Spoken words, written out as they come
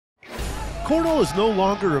Cornhole is no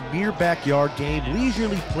longer a mere backyard game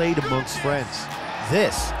leisurely played amongst friends.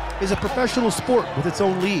 This is a professional sport with its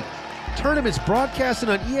own league. Tournaments broadcasted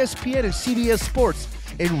on ESPN and CBS Sports,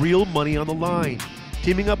 and real money on the line.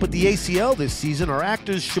 Teaming up with the ACL this season are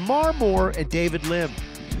actors Shamar Moore and David Lim.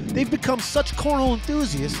 They've become such cornhole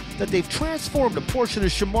enthusiasts that they've transformed a portion of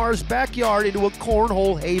Shamar's backyard into a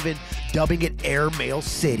cornhole haven, dubbing it Airmail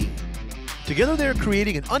City. Together they're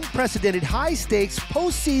creating an unprecedented high-stakes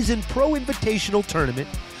postseason Pro Invitational tournament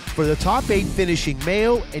for the top 8 finishing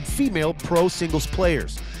male and female pro singles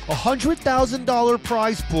players. A $100,000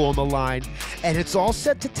 prize pool on the line, and it's all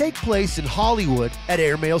set to take place in Hollywood at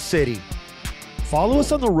Airmail City. Follow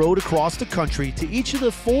us on the road across the country to each of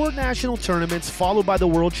the 4 national tournaments followed by the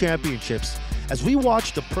World Championships as we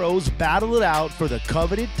watch the pros battle it out for the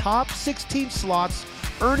coveted top 16 slots,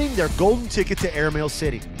 earning their golden ticket to Airmail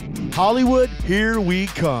City. Hollywood, here we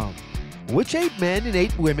come. Which 8 men and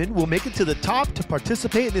 8 women will make it to the top to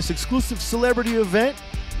participate in this exclusive celebrity event?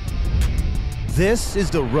 This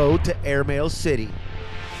is the road to Airmail City.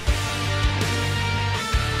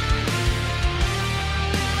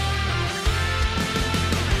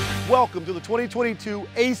 Welcome to the 2022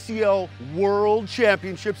 ACL World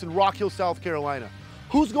Championships in Rock Hill, South Carolina.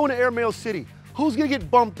 Who's going to Airmail City? Who's going to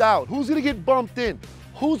get bumped out? Who's going to get bumped in?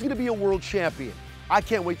 Who's going to be a world champion? I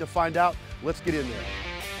can't wait to find out. Let's get in there.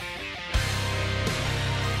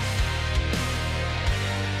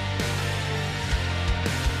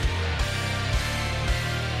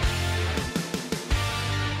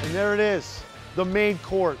 And there it is, the main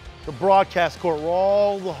court, the broadcast court, where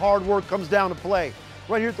all the hard work comes down to play.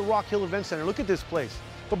 Right here at the Rock Hill Event Center. Look at this place.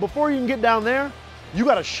 But before you can get down there, you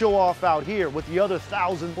got to show off out here with the other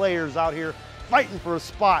 1,000 players out here fighting for a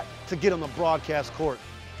spot to get on the broadcast court.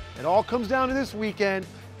 It all comes down to this weekend.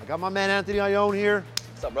 I got my man Anthony Ayon here.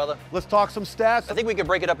 What's up, brother? Let's talk some stats. I think we could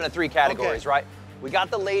break it up into 3 categories, right? We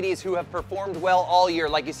got the ladies who have performed well all year.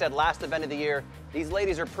 Like you said, last event of the year. These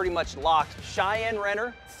ladies are pretty much locked. Cheyenne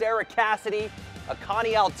Renner, Sarah Cassidy,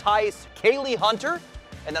 Akani Altice, Kaylee Hunter,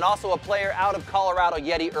 and then also a player out of Colorado,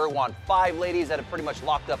 Yeti Irwan. 5 ladies that have pretty much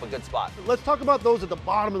locked up a good spot. Let's talk about those at the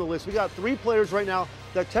bottom of the list. We got 3 players right now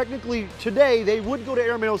that technically today they would go to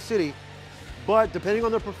Airmail City, but depending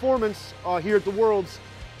on their performance here at the Worlds,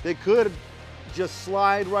 they could just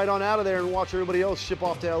slide right on out of there and watch everybody else ship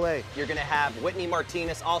off to LA. You're gonna have Whitney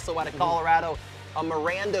Martinez, also out of Colorado, a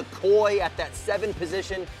Miranda Coy at that 7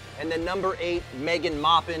 position, and then number 8, Megan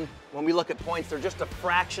Maupin. When we look at points, they're just a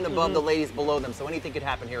fraction above the ladies below them, so anything could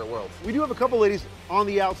happen here at Worlds. We do have a couple ladies on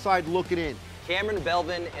the outside looking in. Cameron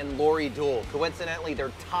Belvin and Lori Dool. Coincidentally,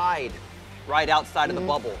 they're tied right outside of the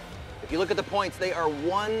bubble. If you look at the points, they are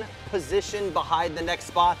 1 position behind the next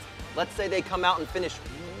spot. Let's say they come out and finish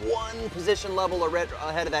 1 position level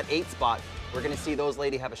ahead of that 8 spot. We're gonna see those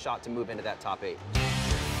ladies have a shot to move into that top 8.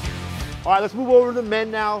 All right, let's move over to the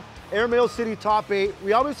men now. Airmail City top 8.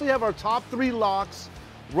 We obviously have our top 3 locks.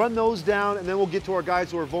 Run those down, and then we'll get to our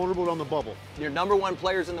guys who are vulnerable on the bubble. Your number 1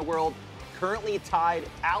 players in the world, currently tied,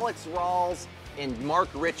 Alex Rawls and Mark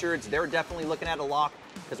Richards. They're definitely looking at a lock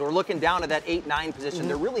because we're looking down at that 8-9 position.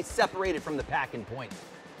 They're really separated from the pack in points.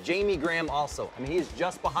 Jamie Graham also. I mean, he's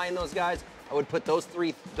just behind those guys. I would put those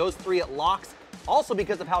three at locks. Also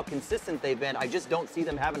because of how consistent they've been, I just don't see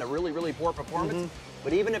them having a really, really poor performance.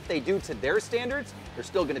 But even if they do to their standards, they're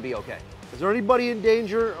still gonna be okay. Is there anybody in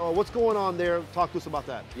danger? What's going on there? Talk to us about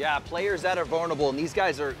that. Yeah, players that are vulnerable, and these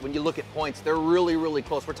guys are, when you look at points, they're really, really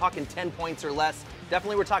close. We're talking 10 points or less.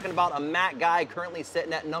 Definitely we're talking about a Matt Guy currently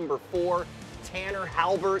sitting at number 4, Tanner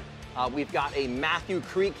Halbert. We've got a Matthew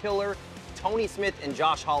Creekhiller, Tony Smith, and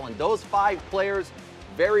Josh Holland. Those 5 players,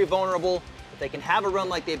 very vulnerable. If they can have a run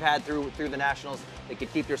like they've had through the Nationals, they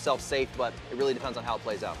could keep yourself safe, but it really depends on how it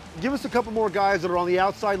plays out. Give us a couple more guys that are on the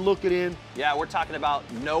outside looking in. Yeah, we're talking about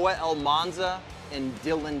Noah Almanza and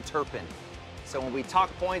Dylan Turpin. So when we talk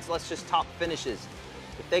points, let's just talk finishes.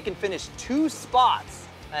 If they can finish 2 spots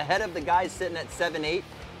ahead of the guys sitting at 7-8,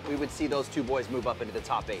 we would see those 2 boys move up into the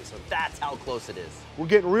top 8. So that's how close it is. We're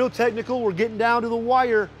getting real technical. We're getting down to the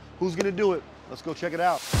wire. Who's gonna do it? Let's go check it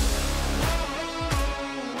out.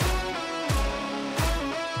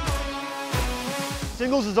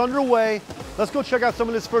 Singles is underway. Let's go check out some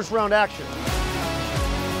of this first round action.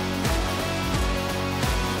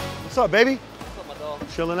 What's up, baby? What's up, my dog?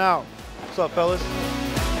 Chilling out. What's up, fellas?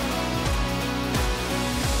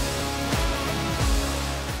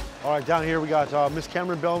 All right, down here we got Miss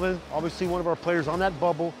Cameron Belvin, obviously one of our players on that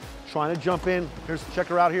bubble, trying to jump in. Check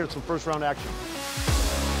her out here. It's some first round action.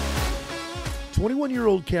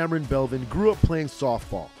 21-year-old Cameron Belvin grew up playing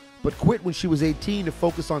softball, but quit when she was 18 to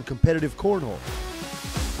focus on competitive cornhole.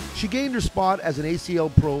 She gained her spot as an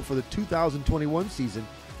ACL Pro for the 2021 season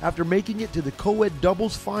after making it to the co-ed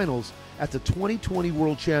doubles finals at the 2020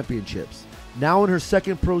 World Championships. Now in her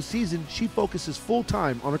second pro season, she focuses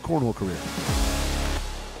full-time on her cornhole career.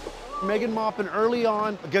 Megan mopping early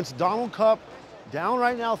on against Donald Cup. Down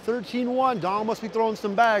right now, 13-1. Donald must be throwing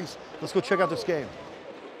some bags. Let's go check out this game.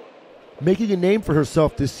 Making a name for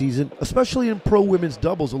herself this season, especially in pro women's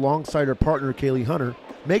doubles alongside her partner Kaylee Hunter,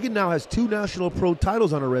 Megan now has 2 national pro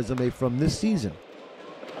titles on her resume from this season.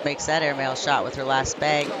 Makes that airmail shot with her last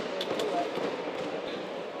bag.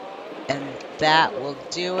 And that will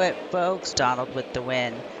do it, folks. Donald with the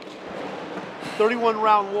win.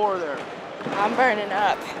 31-round war there. I'm burning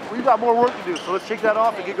up. We've got more work to do, so let's take that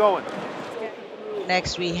off and get going.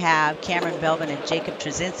 Next we have Cameron Belvin and Jacob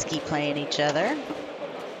Trzynski playing each other.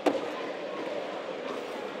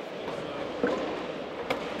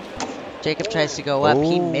 Jacob tries to go up,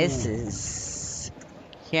 he misses.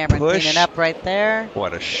 Cameron cleaning up right there.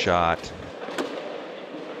 What a shot.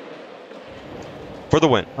 For the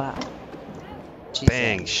win. Wow.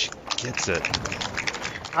 Bang, she gets it.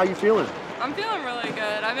 How you feeling? I'm feeling really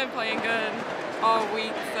good. I've been playing good all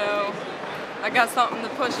week, so I got something to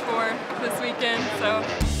push for this weekend. So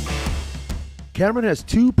Cameron has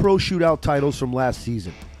 2 pro shootout titles from last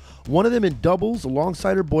season. One of them in doubles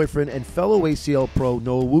alongside her boyfriend and fellow ACL pro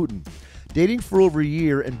Noah Wooten. Dating for over a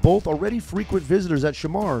year and both already frequent visitors at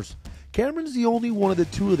Shamar's, Cameron's the only one of the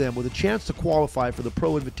 2 of them with a chance to qualify for the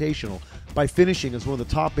Pro Invitational by finishing as one of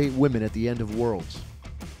the top 8 women at the end of Worlds.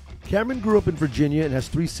 Cameron grew up in Virginia and has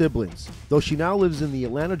 3 siblings, though she now lives in the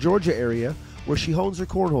Atlanta, Georgia area where she hones her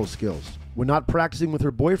cornhole skills. When not practicing with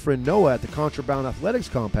her boyfriend Noah at the Contrabound Athletics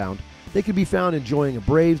compound, they can be found enjoying a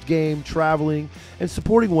Braves game, traveling, and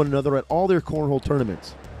supporting one another at all their cornhole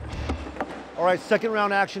tournaments. All right, second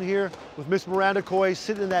round action here with Miss Miranda Coy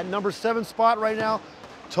sitting in that number 7 spot right now.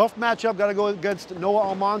 Tough matchup, got to go against Noah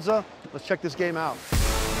Almanza. Let's check this game out.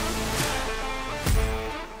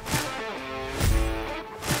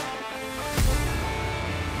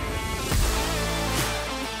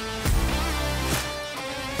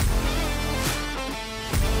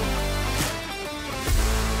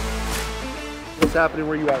 What's happening?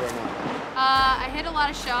 Where you at right now? I hit a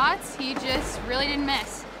lot of shots. He just really didn't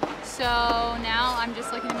miss. So now I'm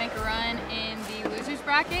just looking to make a run in the losers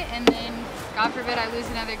bracket, and then God forbid I lose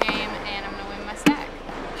another game and I'm gonna win my stack.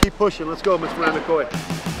 Keep pushing. Let's go, Miss Miranda Coy.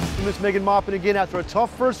 Miss Megan Moppin again after a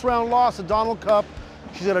tough first round loss at Donald Cup.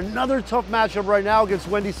 She's got another tough matchup right now against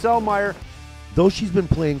Wendy Selmeyer. Though she's been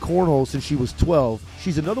playing cornhole since she was 12,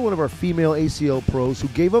 she's another one of our female ACL pros who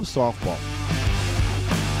gave up softball.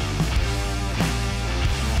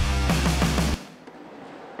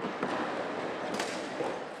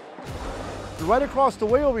 Right across the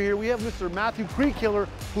way over here, we have Mr. Matthew Creekkiller,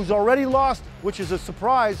 who's already lost, which is a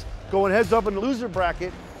surprise, going heads up in the loser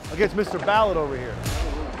bracket against Mr. Ballard over here.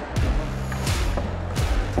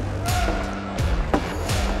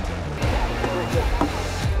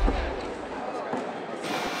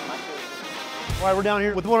 All right, we're down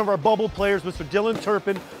here with one of our bubble players, Mr. Dylan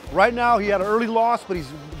Turpin. Right now, he had an early loss, but he's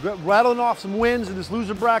rattling off some wins in this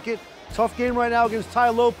loser bracket. Tough game right now against Ty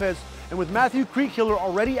Lopez. And with Matthew Creekkiller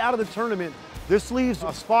already out of the tournament, this leaves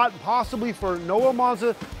a spot possibly for Noah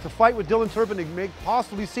Almanza to fight with Dylan Turpin to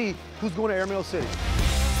possibly see who's going to Airmail City.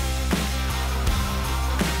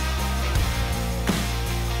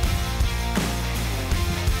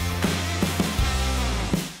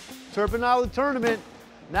 Turpin out of the tournament.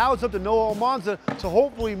 Now it's up to Noah Almanza to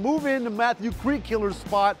hopefully move into Matthew Creekkiller's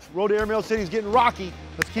spot. Road to Airmail City is getting rocky.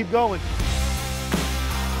 Let's keep going.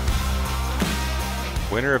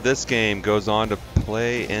 Winner of this game goes on to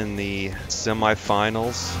play in the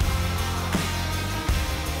semifinals.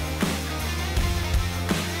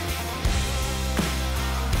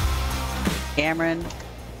 Cameron.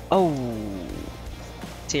 Oh.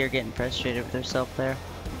 See her getting frustrated with herself there.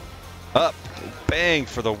 Up. Bang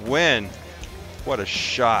for the win. What a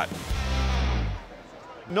shot.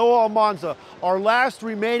 Noah Almanza, our last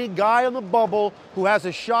remaining guy on the bubble who has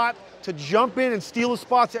a shot to jump in and steal a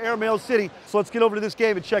spot to Airmail City. So let's get over to this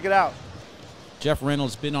game and check it out. Jeff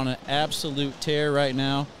Reynolds been on an absolute tear right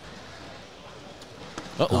now.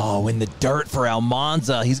 Oh, in the dirt for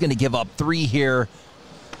Almanza. He's going to give up 3 here.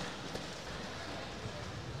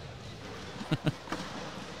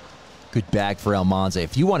 Good bag for Almanza.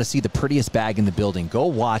 If you want to see the prettiest bag in the building, go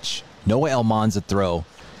watch Noah Almanza throw.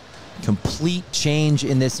 Complete change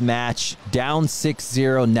in this match. Down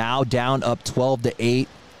 6-0, now down up 12-8.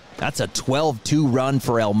 That's a 12-2 run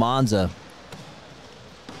for Almanza.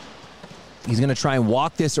 He's going to try and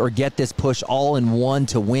walk this or get this push all in one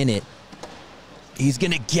to win it. He's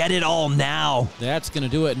going to get it all now. That's going to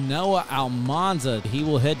do it. Noah Almanza, he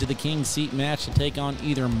will head to the King's Seat match to take on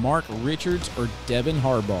either Mark Richards or Devin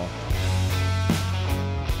Harbaugh.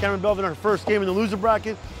 Cameron Belvin, our first game in the loser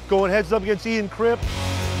bracket, going heads up against Ian Kripp.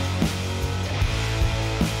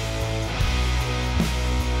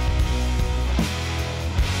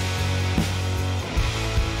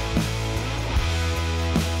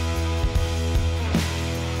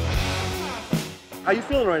 How you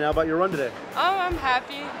feeling right now about your run today? I'm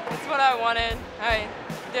happy. It's what I wanted. I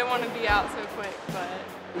didn't want to be out so quick, but...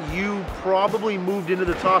 You probably moved into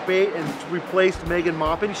the top 8 and replaced Megan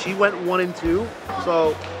Maupin. She went 1 and 2.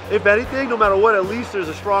 So, if anything, no matter what, at least there's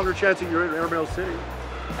a stronger chance that you're in Airmail City.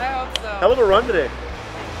 I hope so. Hell of a run today.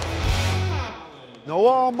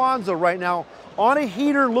 Noah Almanza right now on a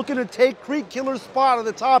heater looking to take Creek Killer's spot of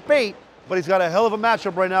the top 8. But he's got a hell of a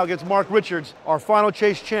matchup right now against Mark Richards, our final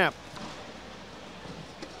chase champ.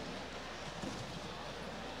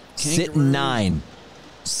 Sitting 9.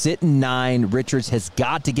 Sitting 9. Richards has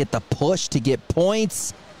got to get the push to get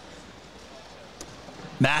points.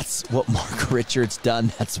 That's what Mark Richards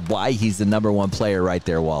done. That's why he's the #1 player right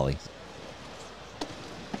there, Wally.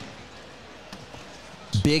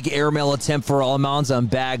 Big airmail attempt for Almanza on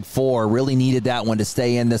bag 4. Really needed that one to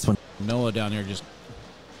stay in this one. Noah down there just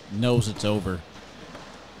knows it's over.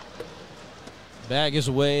 Bag is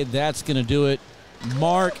away. That's going to do it.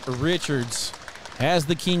 Mark Richards has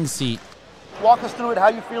the King's Seat. Walk us through it. How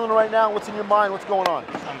you feeling right now? What's in your mind? What's going on?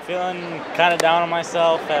 I'm feeling kind of down on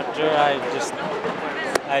myself after I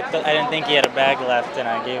didn't think he had a bag left and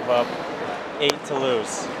I gave up 8 to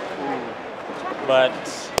lose. But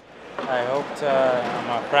I hoped I'm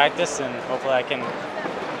going to practice and hopefully I can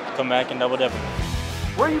come back and double dip.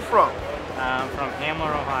 Where are you from? I'm from Hamlin,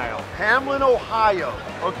 Ohio. Hamlin, Ohio.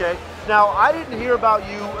 Okay. Now, I didn't hear about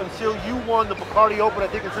you until you won the Bacardi Open, I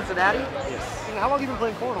think, in Cincinnati. Yes. And how long have you been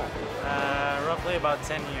playing cornhole? Roughly about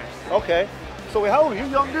 10 years. Okay. So how old are you,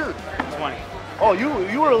 young dude? 20. Oh,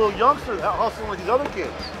 you were a little youngster hustling with these other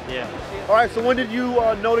kids. Yeah. All right, so when did you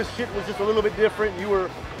notice shit was just a little bit different? You were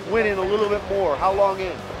winning a little bit more. How long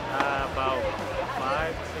in? About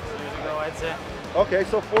 5, 6 years ago, I'd say. Okay,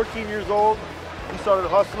 so 14 years old, you started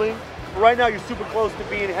hustling. Right now, you're super close to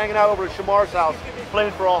hanging out over at Shamar's house,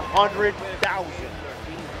 playing for 100,000.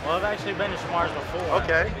 Well, I've actually been to Shamar's before.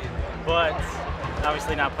 Okay. But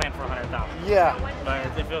obviously not playing for 100,000. Yeah. But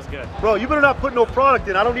it feels good. Bro, you better not put no product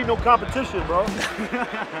in. I don't need no competition, bro.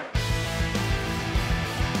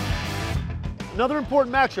 Another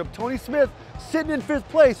important matchup. Tony Smith sitting in 5th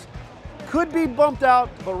place. Could be bumped out,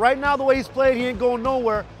 but right now the way he's played, he ain't going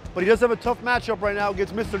nowhere. But he does have a tough matchup right now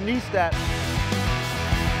against Mr. Neistat.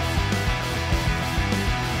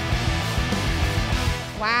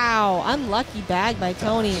 Wow, unlucky bag by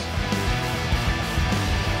Tony.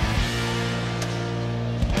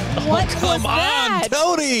 What Come was on, that?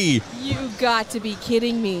 Tony! You got to be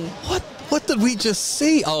kidding me. What did we just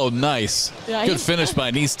see? Oh, nice. Yeah, Good finish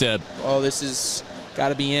by Neistat. Oh, this is got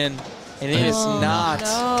to be in. And it is not.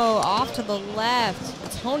 No, off to the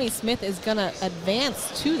left. Tony Smith is going to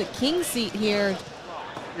advance to the King's Seat here.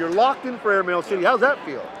 You're locked in for Airmail City. How's that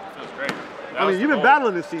feel? Feels great. I mean, you've been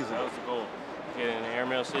battling this season. That was the goal, getting in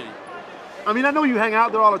Airmail City. I mean, I know you hang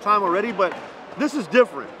out there all the time already, but this is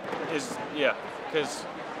different. Yeah, because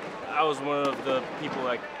I was one of the people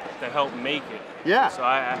that helped make it. Yeah. So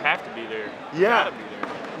I have to be there. Yeah. Gotta be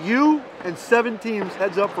there. You and 7 teams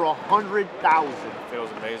heads up for 100,000. Feels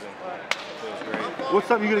amazing. Feels great. What's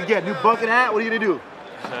something you're gonna get? New bucket hat? What are you gonna do?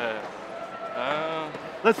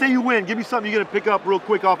 Let's say you win. Give me something you're gonna pick up real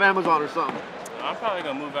quick off Amazon or something. I'm probably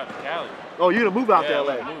gonna move out to Cali. Oh, you're gonna move out to Yeah,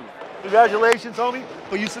 LA. I'm gonna move. Congratulations, homie.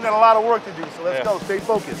 But you still got a lot of work to do, so let's go. Stay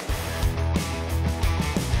focused.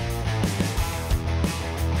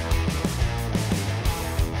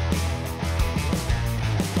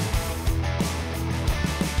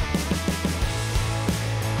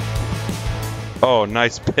 Oh,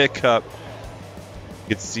 nice pickup.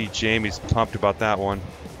 You can see Jamie's pumped about that one.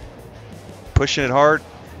 Pushing it hard.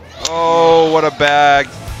 Oh, what a bag.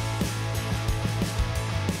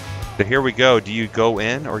 So here we go. Do you go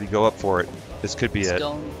in or do you go up for it? This could be it.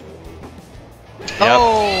 Yep.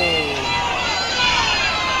 Oh!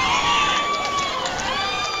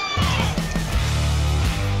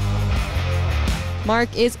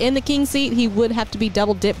 Mark is in the King's Seat. He would have to be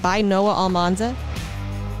double dipped by Noah Almanza.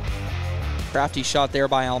 Crafty shot there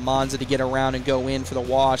by Almanza to get around and go in for the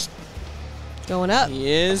wash. Going up.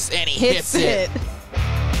 He is, and he hits it.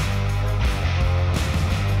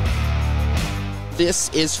 This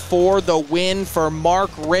is for the win for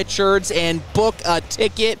Mark Richards, and book a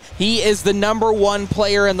ticket. He is the #1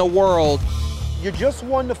 player in the world. You just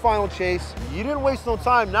won the final chase. You didn't waste no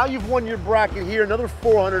time. Now you've won your bracket here, another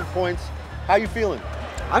 400 points. How you feeling?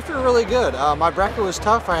 I feel really good. My bracket was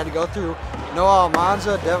tough. I had to go through Noah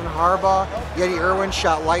Almanza, Devin Harbaugh, Yeti Irwin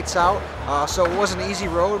shot lights out. So it wasn't an easy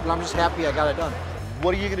road, but I'm just happy I got it done.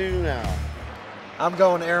 What are you gonna do now? I'm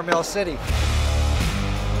going to Airmail City.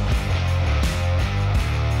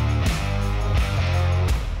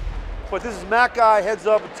 But this is Matt Guy, heads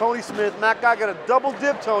up with Tony Smith. Matt Guy got a double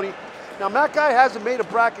dip, Tony. Now, Matt Guy hasn't made a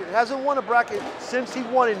bracket, hasn't won a bracket since he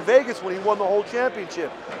won in Vegas when he won the whole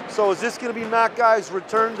championship. So is this going to be Matt Guy's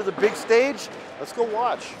return to the big stage? Let's go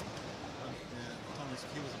watch.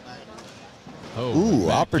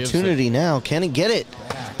 Ooh, opportunity now. Can he get it?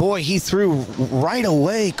 Boy, he threw right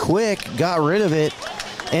away, quick, got rid of it,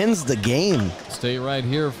 ends the game. Stay right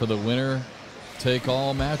here for the winner take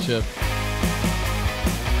all matchup.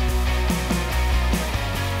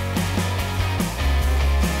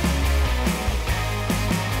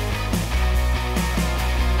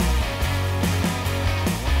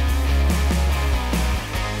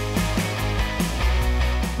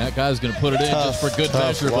 Matt Guy's going to put it in just for good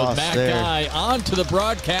measure, but Matt Guy onto the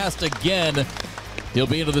broadcast again. He'll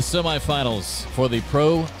be into the semifinals for the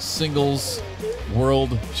Pro Singles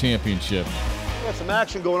World Championship. Got some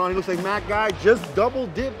action going on. He looks like Matt Guy just double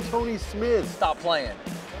dipped Tony Smith. Stop playing.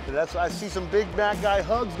 I see some big Matt Guy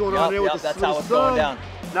hugs going on there with the that's little how it's son. going down.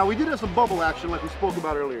 Now, we did have some bubble action like we spoke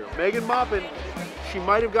about earlier. Megan Maupin, she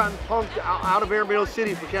might have gotten punked out of Airmail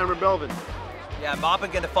City for Cameron Belvin. Yeah, Maupin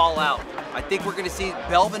going to fall out. I think we're going to see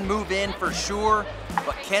Belvin move in for sure,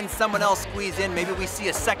 but can someone else squeeze in? Maybe we see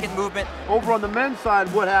a second movement. Over on the men's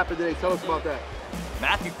side, what happened today? Tell us about that.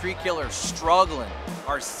 Matthew Creekkiller struggling.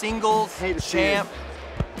 Our singles champ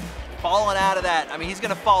falling out of that. I mean, he's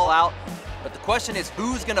going to fall out, but the question is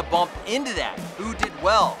who's going to bump into that? Who did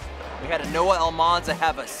well? We had a Noah Almanza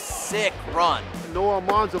have a sick run. Noah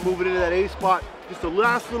Almanza moving into that A spot. Just the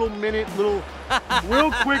last little minute, real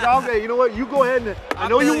quick. You know what? You go ahead and I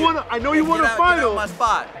know you want a final. My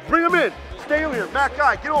spot. Bring him in. Stay over here, Matt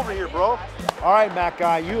Guy. Get over here, bro. All right, Matt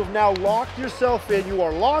Guy. You have now locked yourself in. You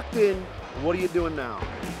are locked in. What are you doing now?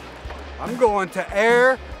 I'm going to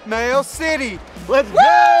Airmail City. Let's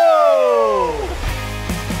go!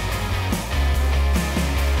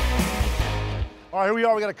 All right, here we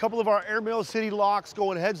are. We got a couple of our Airmail City locks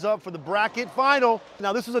going heads up for the bracket final.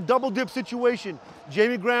 Now, this is a double dip situation.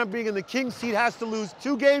 Jamie Graham, being in the king seat, has to lose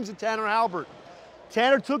 2 games to Tanner Halbert.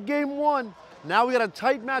 Tanner took game 1. Now we got a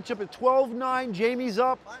tight matchup at 12-9. Jamie's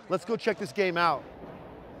up. Let's go check this game out.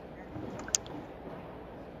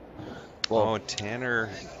 Oh, Tanner,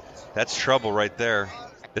 that's trouble right there.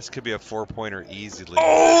 This could be a 4-pointer easily.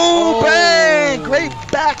 Oh, bang! Great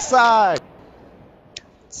backside.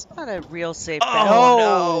 It's not a real safe bet. Oh,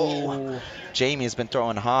 no. Jamie has been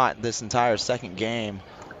throwing hot this entire second game.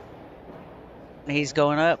 He's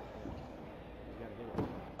going up.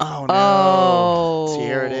 Oh, no. Oh. See,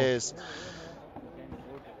 here it is.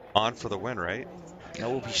 On for the win, right? That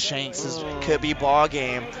will be Shanks. This could be ball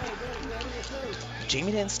game.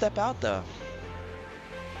 Jamie didn't step out, though.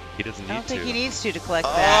 He doesn't need to. I don't think he needs to collect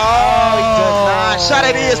Oh, that. he does not. Shot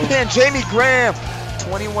at ESPN. Jamie Graham,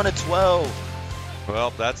 21-12.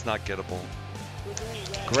 Well, that's not gettable.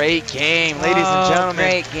 Great game, ladies and gentlemen.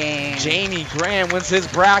 Great game. Jamie Graham wins his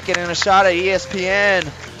bracket and a shot at ESPN.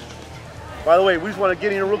 By the way, we just want to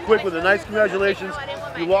get in here real quick with a nice congratulations.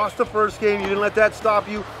 You lost the first game. You didn't let that stop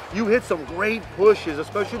you. You hit some great pushes,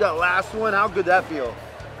 especially that last one. How good that feel?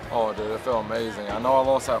 Oh, dude, it felt amazing. I know I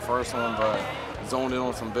lost that first one, but zoned in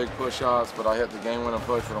on some big push shots, but I hit the game-winning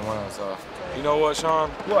push for the win. So, you know what,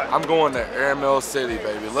 Sean? What? I'm going to Airmail City,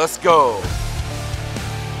 baby. Let's go.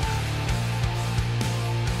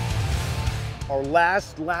 Our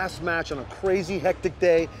last match on a crazy hectic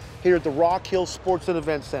day here at the Rock Hill Sports and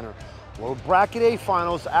Event Center. Well, bracket A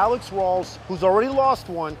finals, Alex Rawls, who's already lost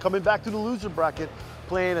one, coming back to the loser bracket,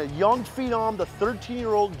 playing a young phenom, the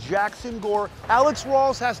 13-year-old Jackson Gore. Alex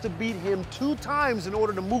Rawls has to beat him 2 times in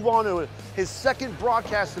order to move on to his second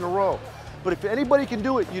broadcast in a row. But if anybody can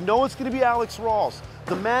do it, you know it's going to be Alex Rawls.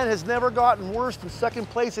 The man has never gotten worse than second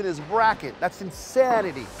place in his bracket. That's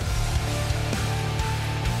insanity.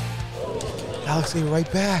 Alex getting right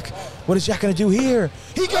back. What is Jack going to do here?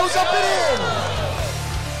 He goes up and in!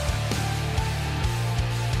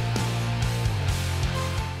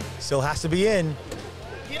 Still has to be in.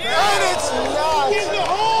 And it's not!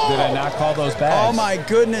 Did I not call those bags? Oh my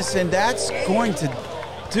goodness, and that's going to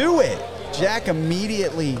do it. Jack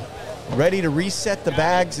immediately ready to reset the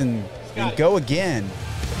bags and go again.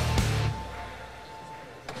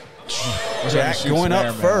 Jack going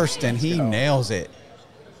up first, and he nails it.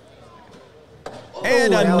 And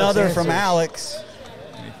And another Alex from answers. Alex.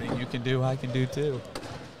 Anything you can do, I can do too.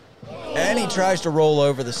 And he tries to roll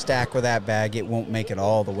over the stack with that bag. It won't make it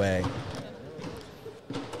all the way.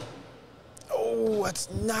 Oh, that's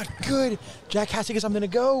not good. Jack has to get something to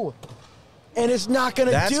go. And it's not going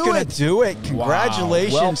to do it. That's going to do it.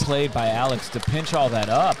 Congratulations. Wow. Well played by Alex to pinch all that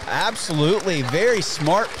up. Absolutely. Very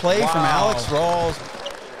smart play from Alex Rawls.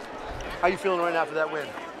 How you feeling right now after that win?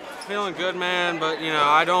 Feeling good, man, but, you know,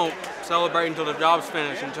 I don't celebrate until the job's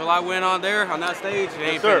finished. Until I win on there, on that stage, it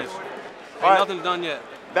ain't finished. Ain't All right. nothing's done yet.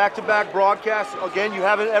 Back-to-back broadcasts. Again, you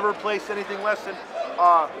haven't ever placed anything less than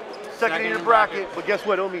second in your bracket. But guess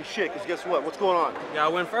what? It don't mean shit, because guess what? What's going on?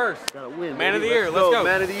 Gotta win first. Gotta win. Man of the baby. year. Let's go.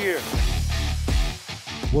 Man of the year.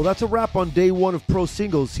 Well, that's a wrap on day one of pro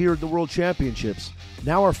singles here at the World Championships.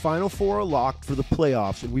 Now our final four are locked for the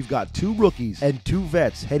playoffs, and we've got 2 rookies and 2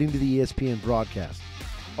 vets heading to the ESPN broadcast.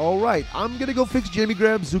 All right, I'm going to go fix Jamie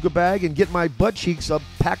Graham's Zuka bag and get my butt cheeks a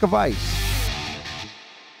pack of ice.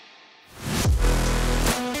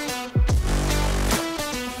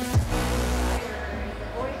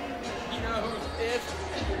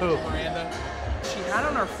 Miranda. She had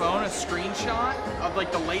on her phone a screenshot of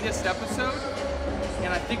like the latest episode,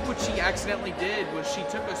 and I think what she accidentally did was she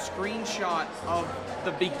took a screenshot of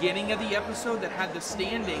the beginning of the episode that had the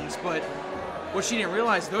standings, but what she didn't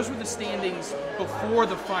realize, those were the standings before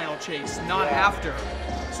the final chase, not after.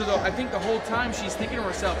 So I think the whole time she's thinking to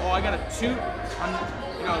herself, oh, I got a 2,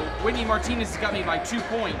 you know, Whitney Martinez has got me by 2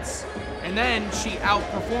 points. And then she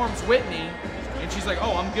outperforms Whitney, and she's like,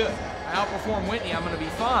 oh, I'm good. I outperform Whitney, I'm gonna be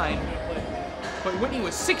fine. But Whitney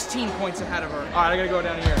was 16 points ahead of her. All right, I gotta go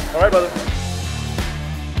down here. All right, brother.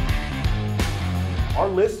 Our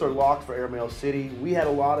lists are locked for Airmail City. We had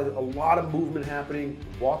a lot of movement happening.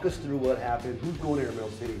 Walk us through what happened. Who's going to Airmail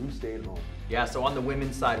City? Who's staying home? Yeah, so on the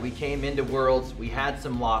women's side, we came into Worlds, we had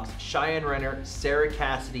some locks. Cheyenne Renner, Sarah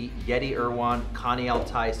Cassidy, Yeti Irwan, Connie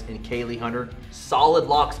Altice, and Kaylee Hunter. Solid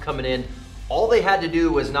locks coming in. All they had to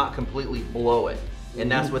do was not completely blow it, and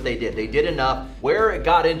that's what they did. They did enough. Where it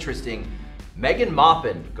got interesting, Megan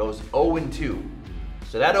Maupin goes 0-2.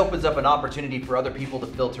 So that opens up an opportunity for other people to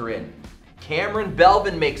filter in. Cameron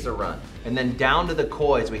Belvin makes a run. And then down to the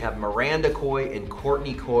Coys, we have Miranda Coy and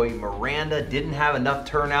Courtney Coy. Miranda didn't have enough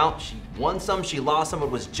turnout. She won some, she lost some. It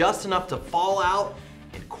was just enough to fall out.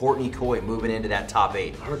 And Courtney Coy moving into that top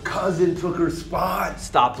 8. Her cousin took her spot.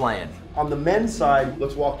 Stop playing. On the men's side,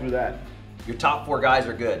 let's walk through that. Your top 4 guys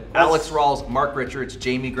are good. Alex Rawls, Mark Richards,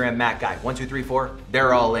 Jamie Graham, Matt Guy. 1, 2, 3, 4,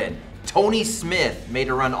 they're all in. Tony Smith made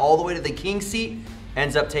a run all the way to the king seat,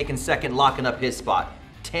 ends up taking second, locking up his spot.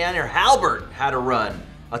 Tanner Halbert had a run.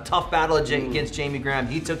 A tough battle against Jamie Graham.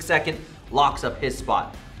 He took second, locks up his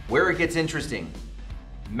spot. Where it gets interesting,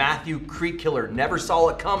 Matthew Creekkiller never saw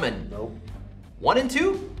it coming. Nope.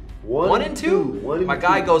 1-2? 1-2? My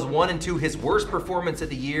guy goes 1-2. His worst performance of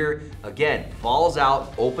the year. Again, falls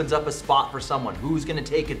out, opens up a spot for someone. Who's going to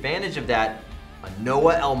take advantage of that? A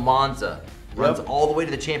Noah Almanza. Runs all the way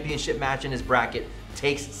to the championship match in his bracket.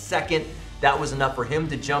 Takes second. That was enough for him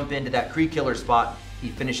to jump into that Creekkiller spot. He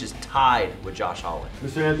finishes tied with Josh Holland.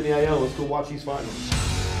 Mr. Anthony Ayon, let's go watch these finals.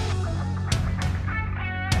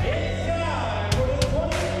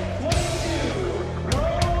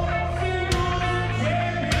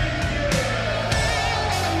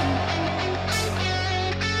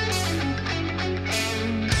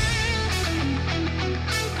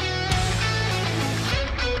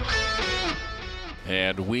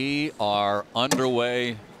 And we are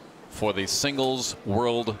underway for the Singles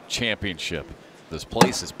World Championship. This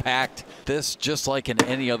place is packed. This, just like in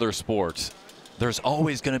any other sport, there's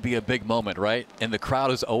always going to be a big moment, right? And the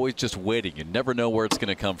crowd is always just waiting. You never know where it's going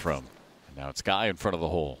to come from. Now it's Guy in front of the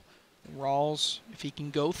hole. Rawls, if he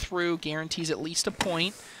can go through, guarantees at least a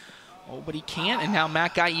point. Oh, but he can't. And now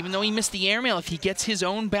Matt Guy, even though he missed the airmail, if he gets his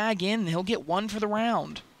own bag in, he'll get 1 for the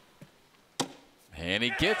round. And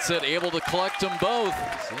he gets it, able to collect them both.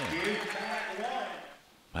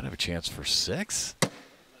 Might have a chance for 6.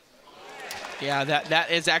 Yeah,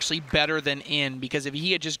 that is actually better than in, because if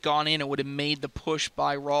he had just gone in, it would have made the push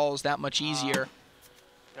by Rawls that much easier.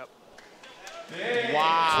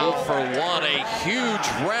 Wow. 2 for 1, a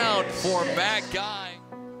huge round for Matt Guy.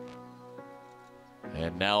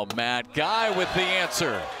 And now Matt Guy with the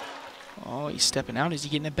answer. Oh, he's stepping out. Is he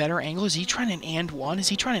getting a better angle? Is he trying to and one? Is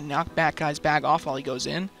he trying to knock Matt Guy's bag off while he goes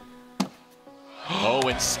in? Oh,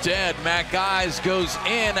 instead, Matt Guy's goes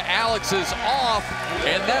in. Alex is off,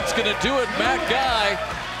 and that's going to do it. Matt Guy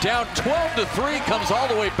down 12-3, comes all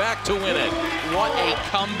the way back to win it. What a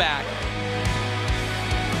comeback.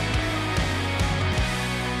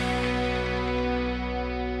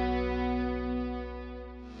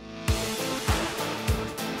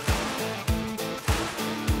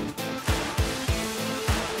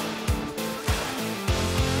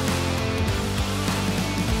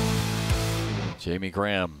 Jamie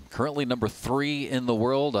Graham, currently number 3 in the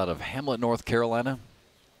world out of Hamlet, North Carolina.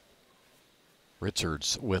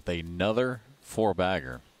 Richards with another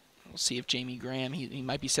 4-bagger. We'll see if Jamie Graham, he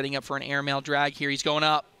might be setting up for an airmail drag here. He's going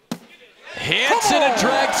up. Hits it and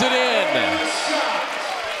drags it in.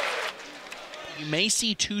 You may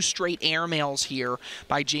see 2 straight airmails here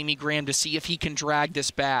by Jamie Graham to see if he can drag this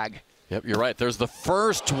bag. Yep, you're right. There's the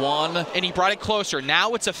first one. And he brought it closer.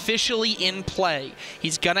 Now it's officially in play.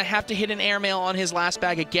 He's going to have to hit an airmail on his last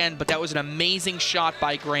bag again, but that was an amazing shot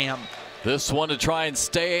by Graham. This one to try and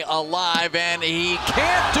stay alive, and he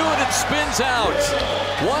can't do it. It spins out.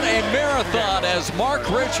 What a marathon as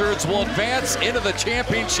Mark Richards will advance into the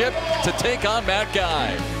championship to take on Matt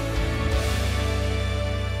Guy.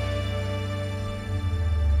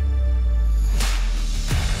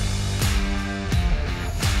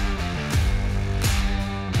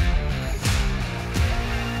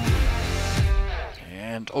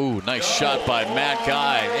 Oh, nice shot by Matt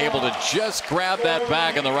Guy, able to just grab that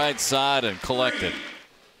bag on the right side and collect it.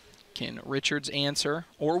 Can Richards answer,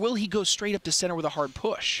 or will he go straight up to center with a hard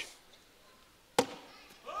push?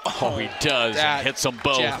 Oh, he does, and hits them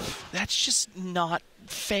both. Jeff, that's just not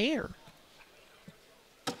fair.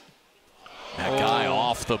 That guy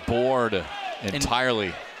off the board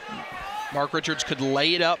entirely. And Mark Richards could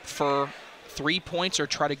lay it up for 3 points or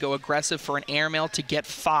try to go aggressive for an airmail to get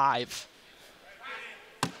 5.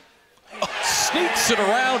 Sneaks it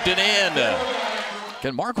around and in.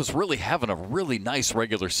 Again, Mark was really having a really nice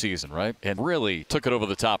regular season, right? And really took it over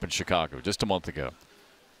the top in Chicago just a month ago.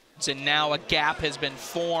 And now a gap has been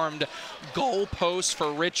formed. Goal post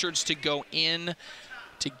for Richards to go in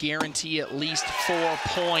to guarantee at least 4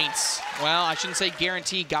 points. Well, I shouldn't say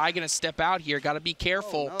guarantee. Guy going to step out here. Got to be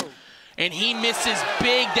careful. Oh, no. And he misses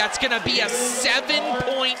big. That's going to be a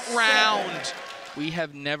 7-point round. We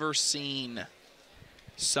have never seen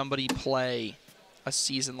somebody play a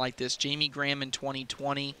season like this. Jamie Graham in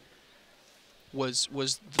 2020 was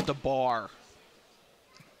the bar.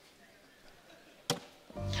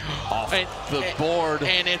 Off the board.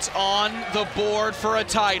 And it's on the board for a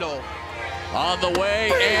title. On the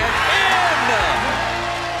way and in!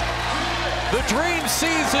 The dream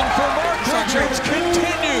season for Mark Richards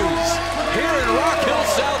continues here in Rock Hill,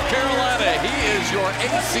 South Carolina. He is your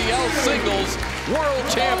ACL Singles World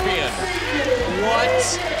Champion.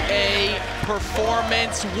 What a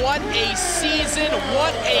performance, what a season,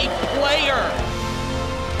 what a player.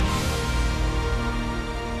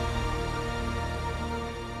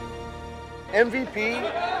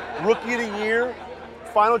 MVP, Rookie of the Year,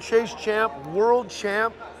 Final Chase champ, World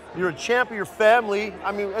champ. You're a champ of your family.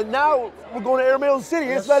 I mean, and now we're going to Airmail City.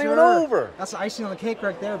 Yes, it's not even over. That's the icing on the cake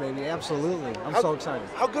right there, baby. Absolutely. I'm so excited.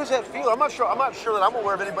 How good does that feel? I'm not sure that I'm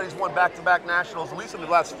aware of anybody's won back-to-back nationals, at least in the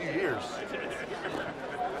last few years.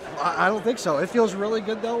 I don't think so. It feels really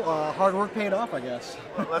good, though. Hard work paid off, I guess.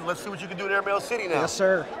 Let's see what you can do in Airmail City now. Yes,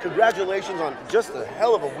 sir. Congratulations on just a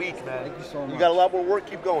hell of a week, man. Thank you so much. You got a lot more work.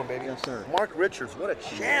 Keep going, baby. Yes, sir. Mark Richards, what a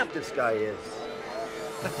champ this guy is.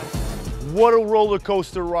 What a roller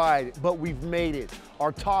coaster ride, but we've made it.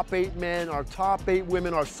 Our top 8 men, our top 8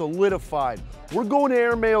 women are solidified. We're going to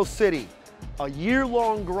Airmail City. A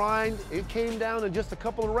year-long grind. It came down to just a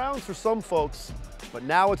couple of rounds for some folks, but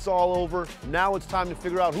now it's all over. Now it's time to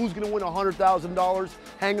figure out who's gonna win $100,000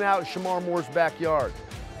 hanging out in Shamar Moore's backyard.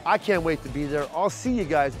 I can't wait to be there. I'll see you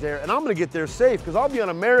guys there, and I'm gonna get there safe because I'll be on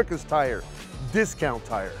America's Tire, Discount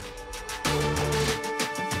Tire.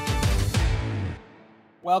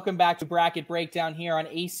 Welcome back to Bracket Breakdown here on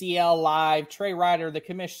ACL Live. Trey Ryder, the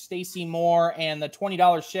commish Stacy Moore, and the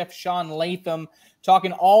 $20 chef Shaun Latham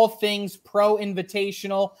talking all things Pro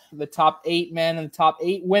Invitational. The top 8 men and the top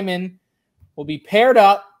 8 women will be paired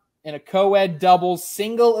up in a co-ed doubles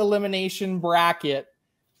single elimination bracket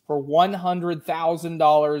for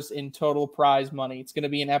 $100,000 in total prize money. It's going to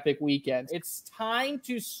be an epic weekend. It's time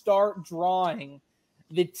to start drawing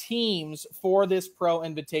the teams for this Pro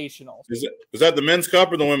Invitational. Is that the men's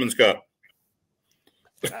cup or the women's cup?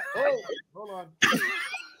 Oh, hold on.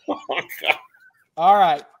 Oh, God. All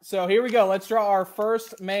right, so here we go. Let's draw our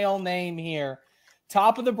first male name here.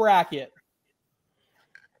 Top of the bracket.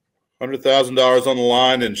 $100,000 on the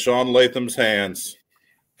line in Shaun Latham's hands.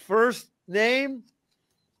 First name,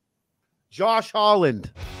 Josh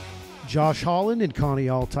Holland. Josh Holland and Connie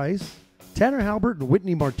Altice. Tanner Halbert and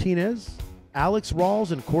Whitney Martinez. Alex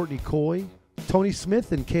Rawls and Courtney Coy, Tony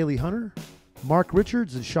Smith and Kaylee Hunter, Mark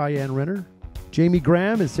Richards and Cheyenne Renner, Jamie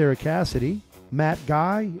Graham and Sarah Cassidy, Matt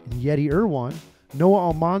Guy and Yeti Irwan, Noah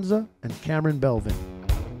Almanza and Cameron Belvin.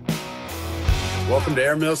 Welcome to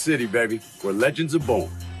Airmail City, baby, where legends are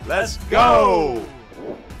born. Let's go!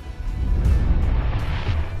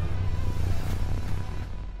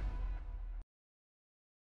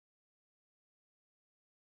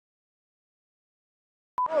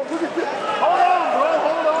 Oh, look at this. Hold on, bro.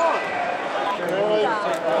 Hold on.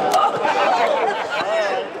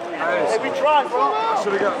 Hey, we tried, bro. I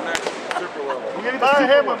should have gotten that super level. You get the super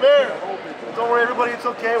hit, my bear. Don't worry, everybody. It's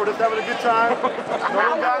okay. We're just having a good time. No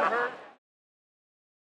one got hurt.